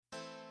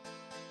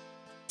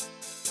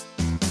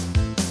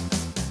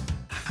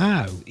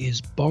How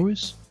is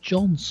Boris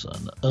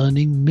Johnson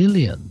earning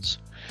millions?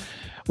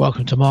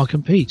 Welcome to Mark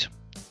and Pete.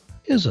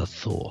 Here's a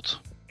thought.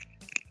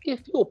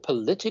 If your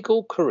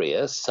political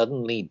career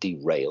suddenly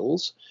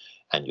derails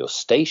and your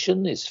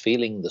station is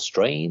feeling the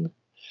strain,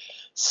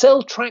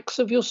 sell tracks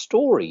of your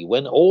story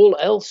when all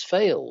else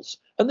fails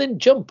and then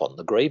jump on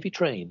the gravy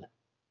train.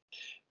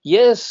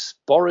 Yes,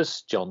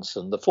 Boris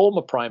Johnson, the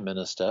former Prime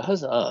Minister,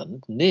 has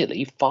earned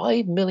nearly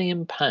 £5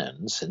 million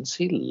since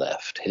he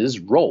left his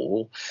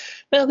role.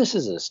 Now, this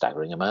is a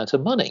staggering amount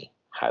of money.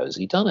 How has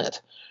he done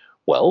it?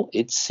 Well,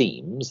 it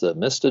seems that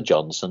Mr.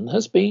 Johnson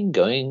has been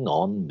going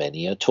on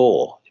many a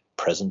tour.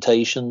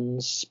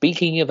 Presentations,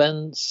 speaking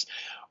events,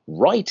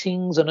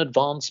 writings and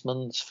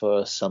advancements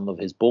for some of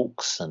his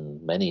books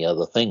and many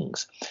other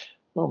things.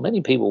 Well,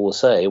 many people will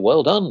say,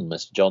 well done,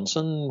 Mr.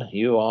 Johnson,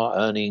 you are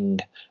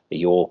earning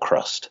your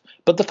crust.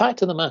 But the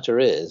fact of the matter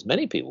is,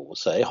 many people will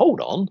say,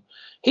 hold on,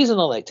 he's an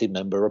elected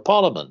member of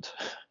Parliament.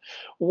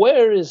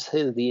 Where is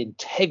the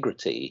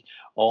integrity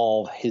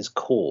of his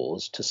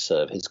cause to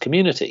serve his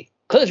community?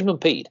 Clergyman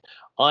Pete,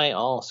 I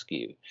ask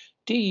you,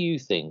 do you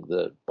think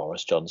that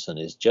Boris Johnson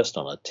is just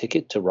on a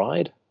ticket to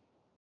ride?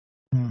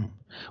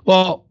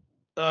 Well,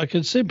 I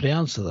can simply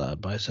answer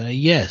that by saying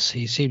yes,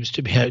 he seems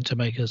to be out to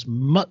make as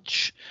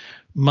much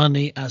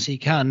money as he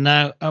can.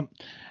 Now,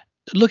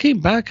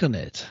 looking back on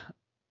it,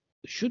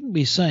 shouldn't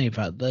we say, in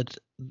fact, that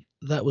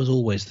that was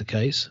always the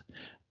case?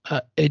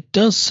 It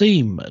does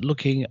seem,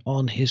 looking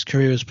on his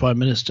career as Prime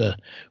Minister,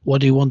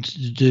 what he wanted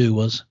to do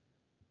was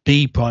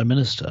be Prime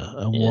Minister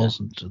and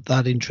wasn't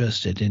that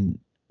interested in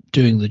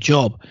doing the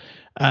job.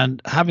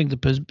 And having the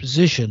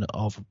position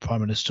of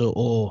Prime Minister,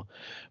 or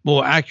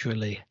more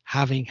accurately,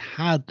 having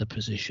had the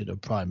position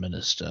of Prime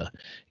Minister,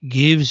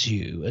 gives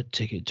you a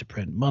ticket to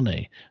print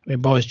money. I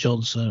mean, Boris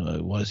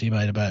Johnson, what has he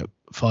made, about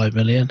 5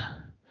 million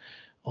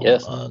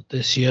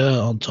this year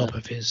on top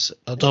of his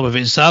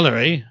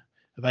salary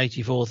of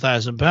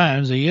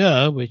 £84,000 a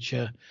year, which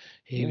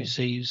he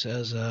receives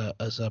as a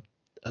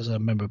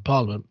member of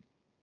Parliament.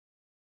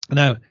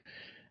 Now,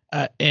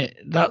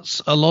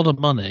 that's a lot of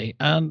money,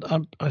 and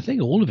I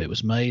think all of it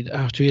was made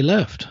after he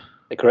left.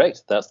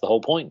 Correct. That's the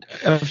whole point.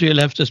 After he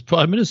left as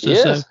Prime Minister.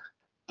 Yes.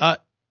 So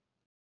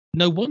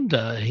no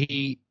wonder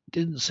he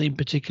didn't seem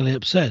particularly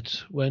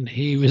upset when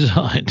he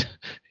resigned.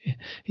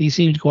 He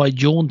seemed quite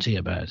jaunty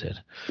about it.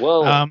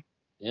 Well,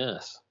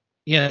 yes.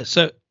 Yeah,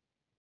 so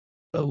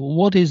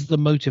what is the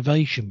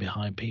motivation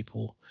behind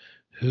people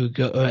who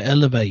are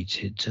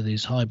elevated to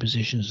these high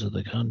positions of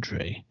the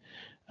country?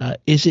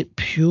 Is it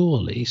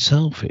purely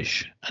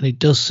selfish? And it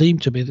does seem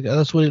to be.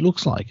 That's what it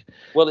looks like.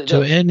 Well,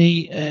 to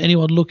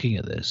anyone looking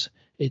at this,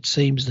 it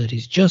seems that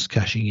he's just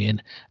cashing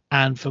in,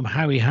 and from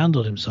how he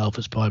handled himself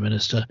as Prime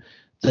Minister,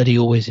 that he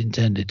always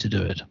intended to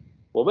do it.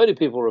 Well, many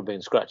people have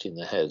been scratching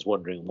their heads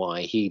wondering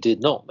why he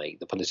did not make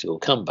the political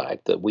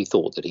comeback that we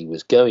thought that he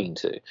was going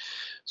to.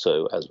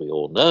 So, as we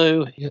all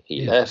know,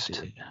 he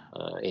left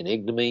in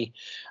ignominy,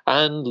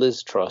 and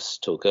Liz Truss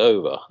took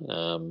over.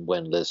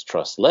 When Liz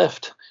Truss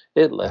left,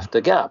 it left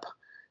a gap.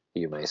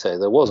 You may say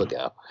there was a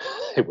gap.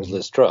 It was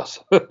Liz Truss.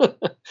 But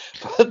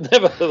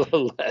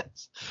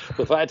nevertheless,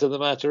 the fact of the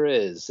matter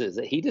is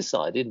that he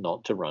decided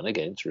not to run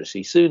against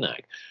Rishi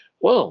Sunak.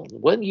 Well,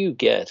 when you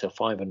get a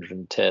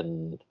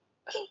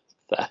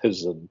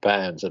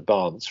 £510,000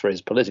 advance for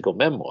his political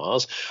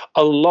memoirs,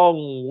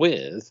 along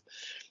with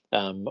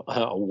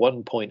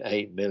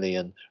 1.8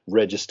 million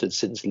registered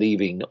since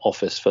leaving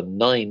office for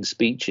 9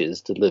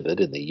 speeches delivered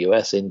in the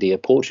US, India,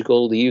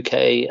 Portugal, the UK,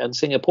 and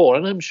Singapore.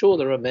 And I'm sure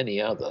there are many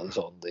others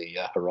on the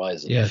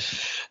horizon.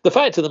 Yes. The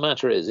fact of the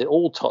matter is, it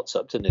all tots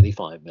up to nearly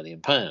 £5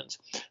 million.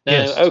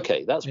 Now,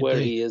 okay, that's where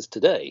he is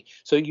today.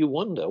 So you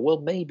wonder,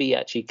 well, maybe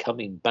actually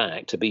coming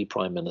back to be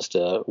Prime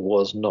Minister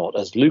was not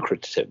as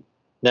lucrative.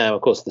 Now,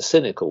 of course, the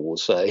cynical will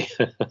say,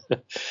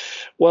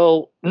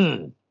 well,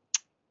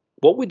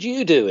 what would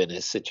you do in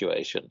his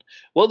situation?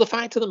 Well, the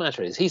fact of the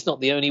matter is he's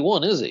not the only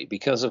one, is he?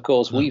 Because, of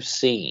course, we've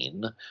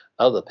seen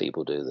other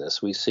people do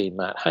this. We've seen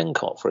Matt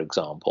Hancock, for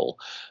example,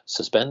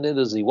 suspended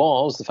as he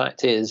was. The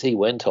fact is he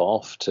went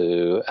off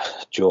to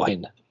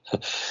join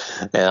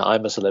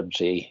I'm a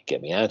Celebrity,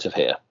 Get Me Out of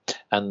Here.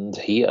 And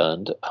he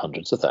earned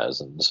hundreds of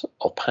thousands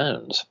of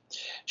pounds.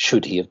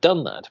 Should he have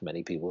done that?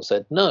 Many people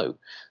said no.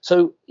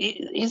 So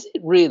is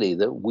it really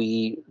that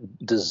we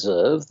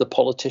deserve the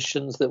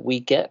politicians that we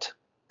get,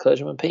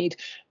 Clergyman Pete?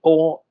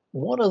 Or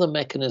what other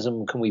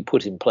mechanism can we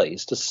put in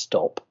place to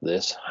stop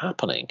this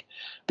happening?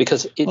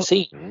 Because it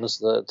seems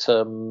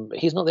that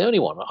he's not the only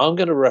one. I'm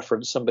going to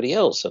reference somebody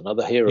else,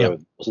 another hero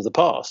of the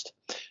past,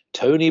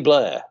 Tony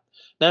Blair.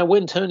 Now,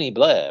 when Tony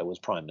Blair was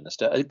Prime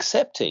Minister,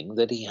 accepting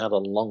that he had a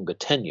longer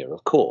tenure,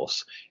 of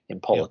course, in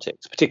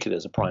politics, particularly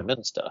as a Prime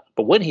Minister,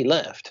 but when he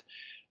left,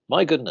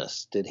 my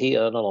goodness, did he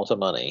earn a lot of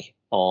money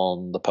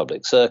on the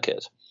public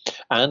circuit,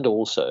 and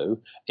also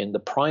in the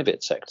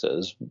private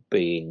sectors,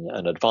 being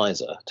an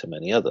advisor to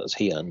many others.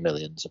 He earned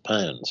millions of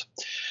pounds.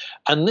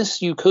 And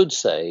this, you could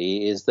say,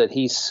 is that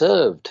he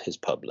served his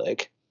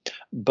public,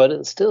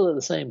 but still at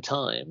the same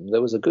time,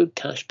 there was a good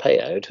cash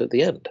payout at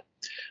the end.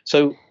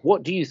 So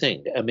what do you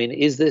think? I mean,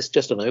 is this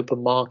just an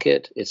open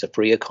market? It's a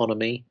free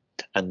economy,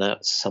 and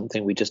that's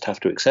something we just have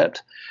to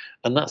accept?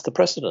 And that's the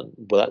precedent.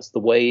 Well, that's the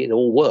way it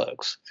all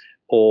works.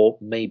 Or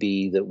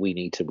maybe that we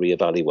need to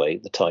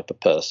reevaluate the type of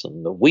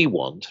person that we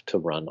want to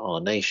run our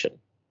nation.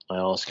 I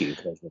ask you,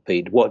 Commissioner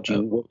Pete, what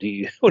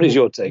is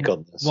your take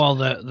on this? Well,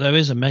 there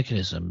is a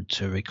mechanism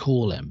to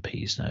recall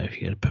MPs now.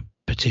 If you get a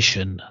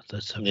petition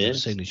that's have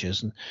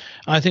signatures, and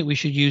I think we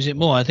should use it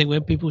more. I think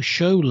when people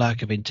show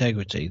lack of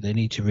integrity, they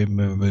need to be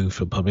removed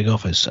from public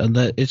office, and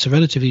it's a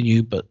relatively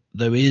new, but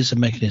there is a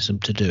mechanism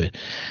to do it.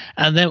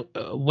 And then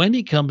when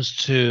it comes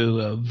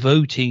to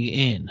voting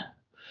in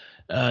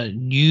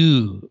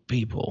new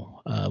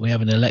people, we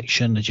have an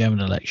election, a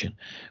general election,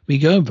 we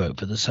go and vote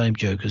for the same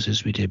jokers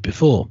as we did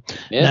before.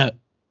 Now,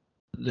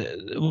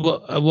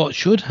 what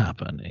should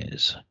happen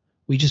is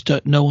we just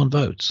don't, no one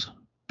votes,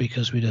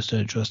 because we just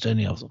don't trust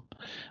any of them.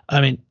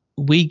 I mean,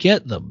 we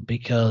get them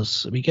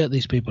because we get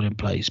these people in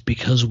place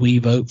because we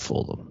vote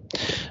for them.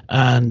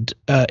 And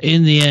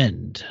in the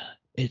end,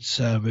 it's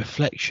a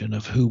reflection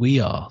of who we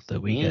are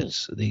that we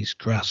get these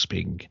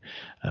grasping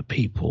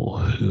people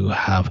who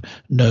have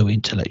no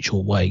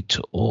intellectual weight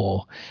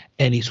or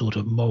any sort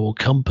of moral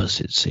compass,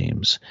 it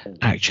seems,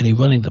 actually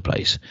running the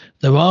place.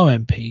 There are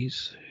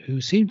MPs who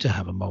seem to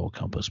have a moral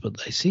compass, but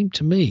they seem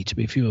to me to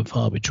be few and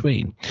far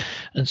between.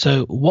 And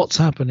so what's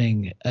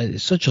happening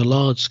is such a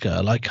large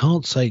scale, I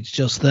can't say it's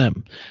just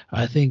them.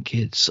 I think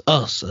it's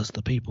us as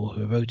the people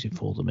who are voting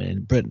for them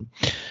in Britain.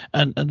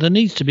 And there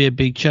needs to be a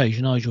big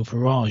change. Nigel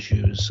Farage,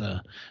 who's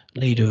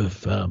leader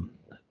of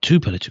two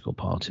political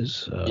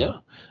parties,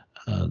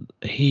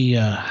 he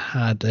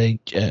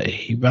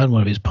ran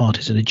one of his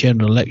parties in a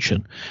general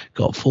election,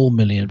 got 4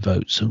 million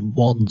votes and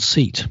 1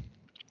 seat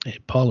in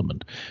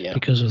Parliament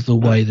because of the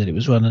way that it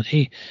was run. And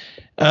he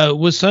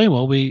was saying,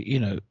 well,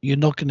 you're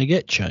not going to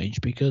get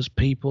change because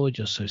people are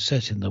just so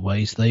set in their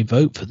ways. They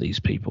vote for these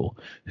people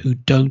who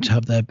don't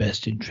have their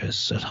best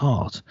interests at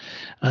heart.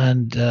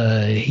 And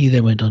he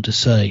then went on to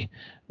say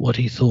what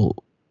he thought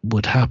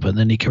would happen.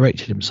 Then he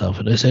corrected himself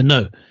and he said,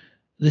 no,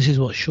 this is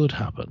what should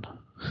happen.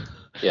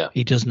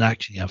 He doesn't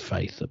actually have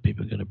faith that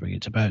people are going to bring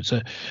it about.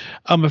 So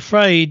I'm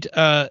afraid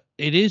it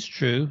is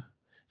true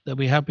that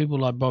we have people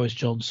like Boris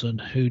Johnson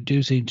who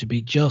do seem to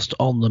be just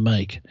on the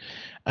make.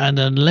 And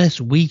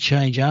unless we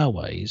change our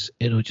ways,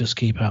 it'll just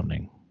keep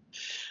happening.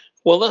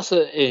 Well, that's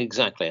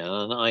exactly,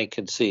 and I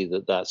can see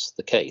that that's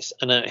the case.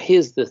 And now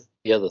here's the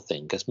other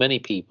thing, because many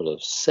people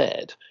have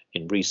said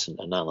in recent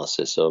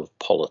analysis of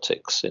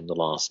politics in the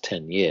last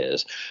 10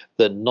 years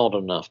that not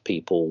enough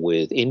people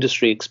with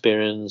industry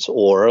experience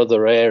or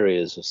other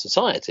areas of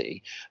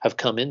society have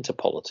come into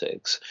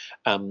politics.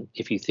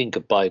 If you think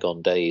of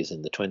bygone days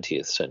in the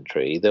 20th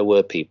century, there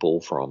were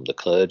people from the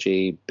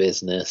clergy,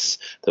 business,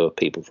 there were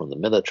people from the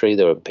military,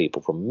 there were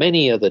people from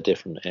many other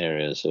different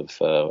areas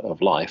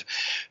of life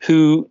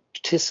who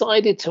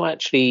decided to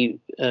actually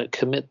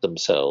commit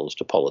themselves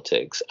to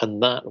politics,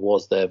 and that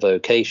was their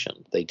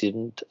vocation. They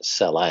didn't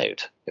sell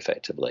out,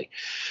 effectively.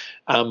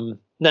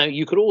 Now,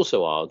 you could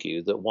also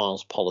argue that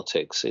whilst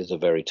politics is a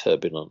very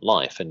turbulent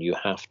life, and you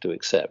have to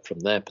accept from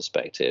their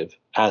perspective,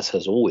 as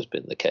has always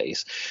been the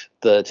case,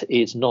 that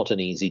it's not an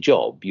easy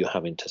job. You're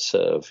having to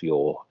serve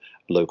your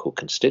local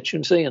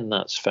constituency, and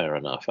that's fair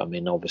enough. I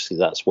mean, obviously,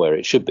 that's where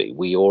it should be.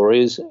 We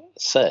always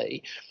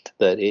say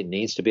that it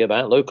needs to be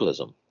about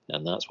localism,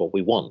 and that's what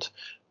we want.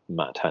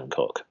 Matt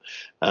Hancock.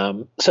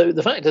 So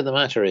the fact of the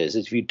matter is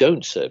if you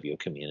don't serve your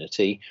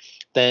community,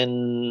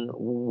 then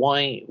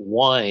why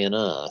on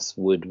earth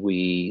would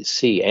we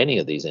see any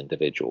of these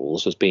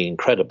individuals as being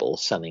credible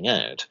selling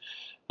out?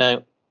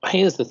 Now,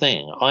 here's the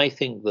thing. I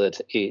think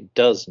that it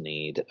does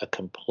need a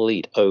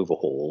complete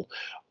overhaul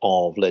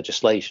of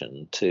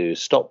legislation to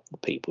stop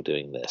people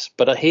doing this.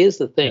 But here's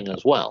the thing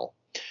as well.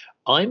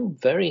 I'm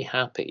very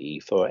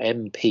happy for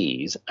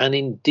MPs and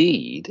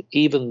indeed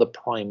even the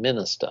Prime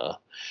Minister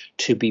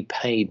to be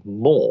paid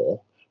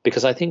more,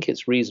 because I think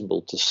it's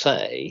reasonable to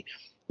say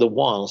that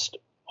whilst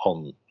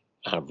on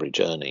average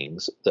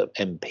earnings that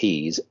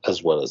MPs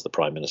as well as the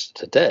Prime Minister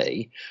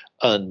today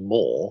earn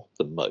more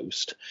than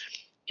most,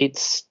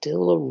 it's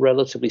still a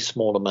relatively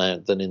small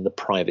amount than in the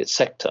private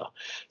sector.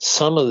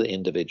 Some of the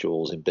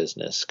individuals in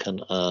business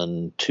can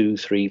earn 2,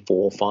 3,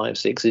 4, 5,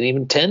 6, and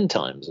even 10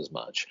 times as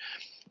much.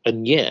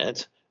 And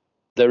yet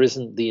there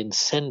isn't the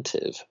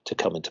incentive to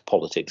come into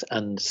politics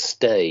and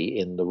stay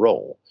in the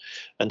role.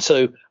 And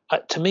so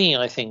to me,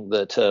 I think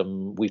that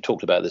we've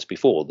talked about this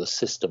before. The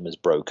system is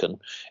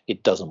broken.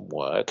 It doesn't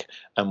work.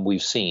 And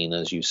we've seen,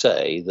 as you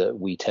say, that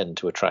we tend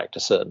to attract a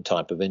certain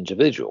type of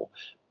individual.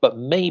 But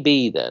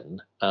maybe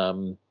then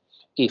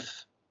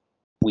if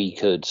we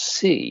could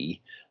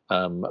see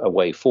a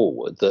way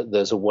forward, that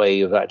there's a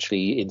way of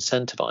actually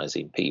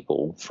incentivizing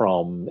people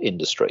from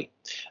industry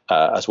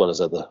as well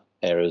as other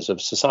areas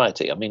of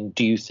society. I mean,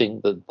 do you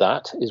think that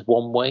that is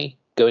one way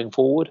going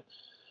forward?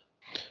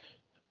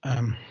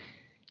 More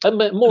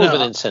of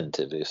an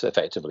incentive is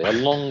effectively a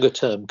longer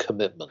term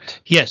commitment.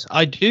 Yes,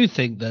 I do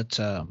think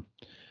that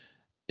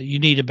you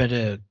need a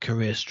better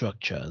career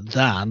structure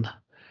than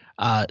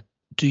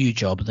do your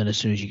job, and then as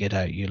soon as you get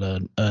out,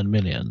 you'll earn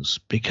millions,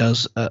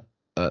 because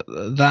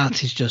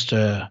that is just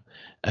a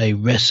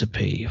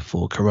recipe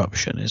for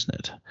corruption, isn't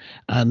it?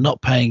 And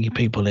not paying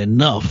people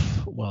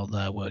enough while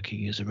they're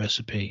working is a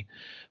recipe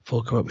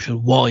for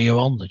corruption while you're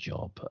on the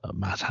job,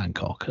 Matt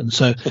Hancock. And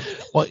so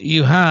what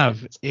you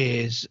have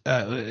is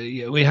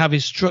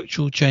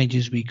structural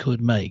changes we could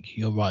make.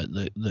 You're right,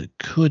 that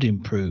could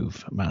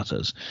improve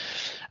matters.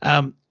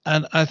 And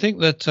I think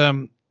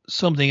that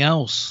something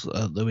else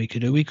that we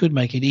could do, we could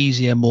make it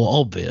easier,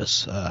 more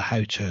obvious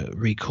how to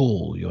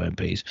recall your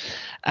MPs.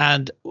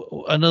 And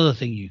another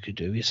thing you could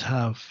do is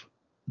have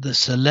the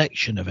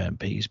selection of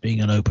MPs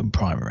being an open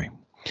primary.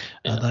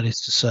 That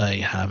is to say,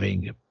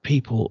 having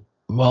people,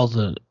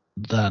 rather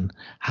than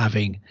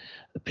having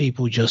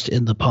people just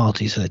in the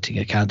party selecting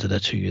a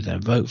candidate who you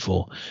then vote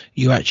for,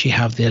 you actually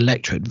have the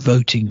electorate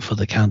voting for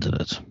the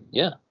candidate.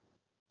 Yeah.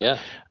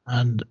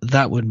 And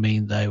that would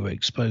mean they were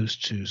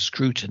exposed to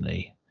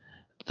scrutiny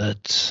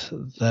that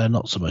they're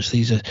not so much.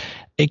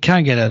 It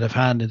can get out of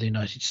hand in the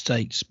United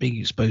States. Being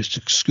exposed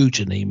to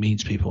scrutiny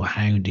means people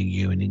hounding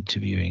you and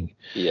interviewing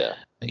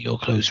your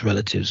close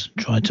relatives,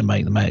 trying to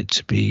make them out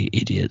to be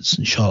idiots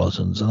and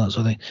charlatans and that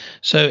sort of thing.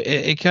 So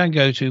it can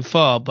go too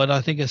far, but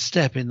I think a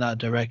step in that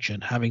direction,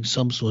 having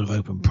some sort of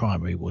open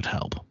primary, would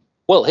help.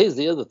 Well, here's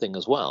the other thing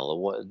as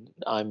well.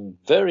 I'm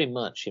very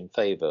much in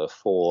favour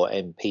for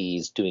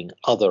MPs doing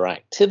other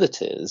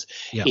activities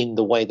in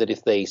the way that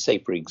if they, say,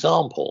 for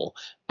example,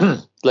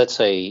 let's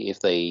say if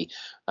they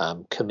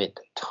commit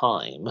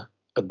time,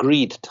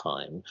 agreed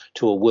time,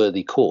 to a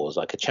worthy cause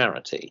like a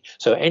charity.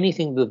 So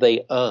anything that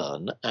they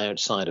earn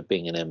outside of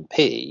being an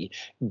MP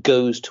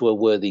goes to a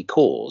worthy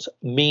cause,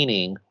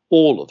 meaning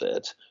all of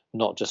it,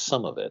 not just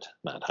some of it,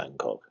 Matt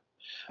Hancock.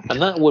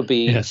 And that would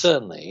be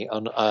certainly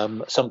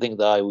something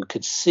that I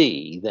could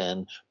see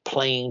then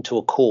playing to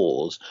a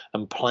cause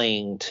and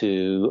playing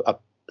to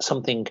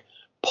something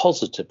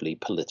positively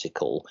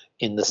political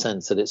in the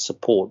sense that it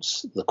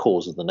supports the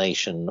cause of the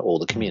nation or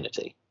the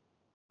community.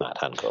 Matt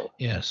Hancock.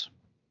 Yes.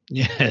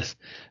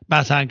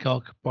 Matt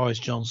Hancock, Boris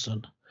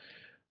Johnson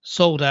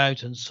sold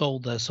out and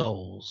sold their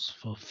souls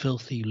for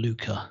filthy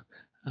lucre.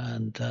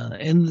 And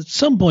in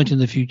some point in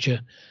the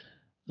future,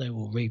 they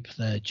will reap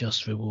their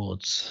just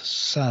rewards.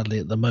 Sadly,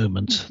 at the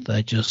moment,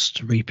 they're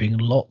just reaping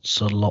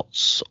lots and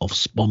lots of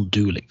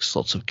spondulics,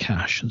 lots of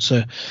cash. And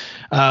so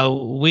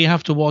we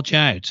have to watch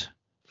out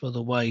for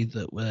the way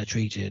that they're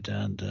treated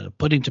and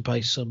put into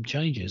place some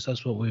changes.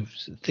 That's what we're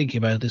thinking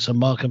about this on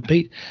Mark and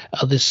Pete,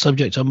 this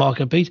subject on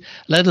Mark and Pete.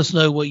 Let us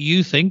know what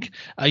you think.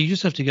 You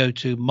just have to go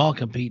to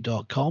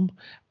markandpete.com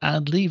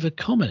and leave a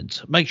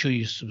comment. Make sure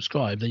you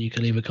subscribe, then you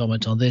can leave a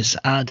comment on this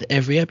and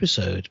every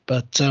episode.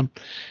 But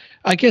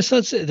I guess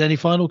that's it. Any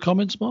final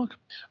comments, Mark?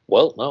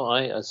 Well, no,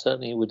 I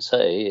certainly would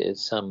say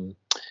it's I'm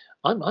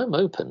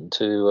open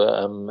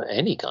to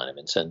any kind of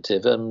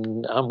incentive,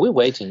 and we're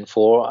waiting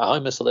for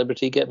I'm a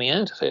Celebrity, Get Me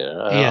Out of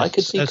Here. I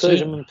could see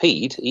Clergyman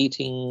Pete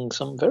eating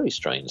some very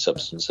strange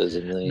substances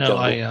in the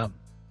jungle.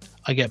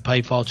 I get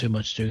paid far too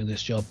much doing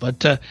this job.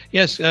 But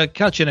yes,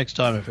 catch you next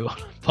time,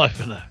 everyone. Bye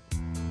for now.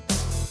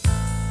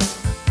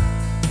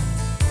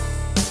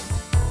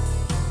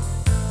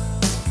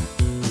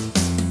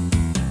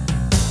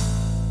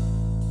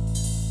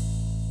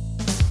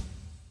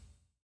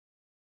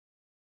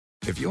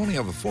 If you only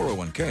have a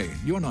 401k,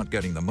 you're not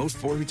getting the most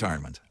for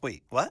retirement.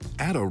 Wait, what?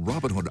 Add a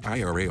Robinhood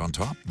IRA on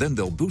top, then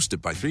they'll boost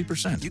it by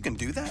 3%. You can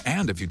do that?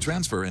 And if you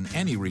transfer in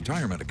any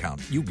retirement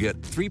account, you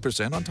get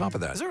 3% on top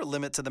of that. Is there a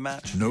limit to the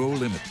match? No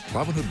limit.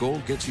 Robinhood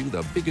Gold gets you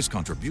the biggest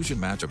contribution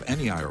match of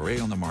any IRA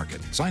on the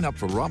market. Sign up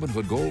for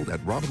Robinhood Gold at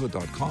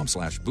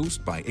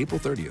Robinhood.com/boost by April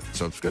 30th.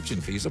 Subscription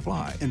fees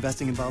apply.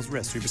 Investing involves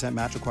risk. 3%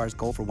 match requires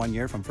gold for 1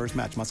 year from first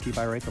match. Must keep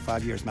IRA for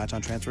 5 years. Match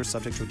on transfers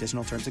subject to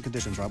additional terms and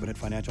conditions. Robinhood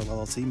Financial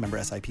LLC, member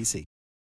SIPC.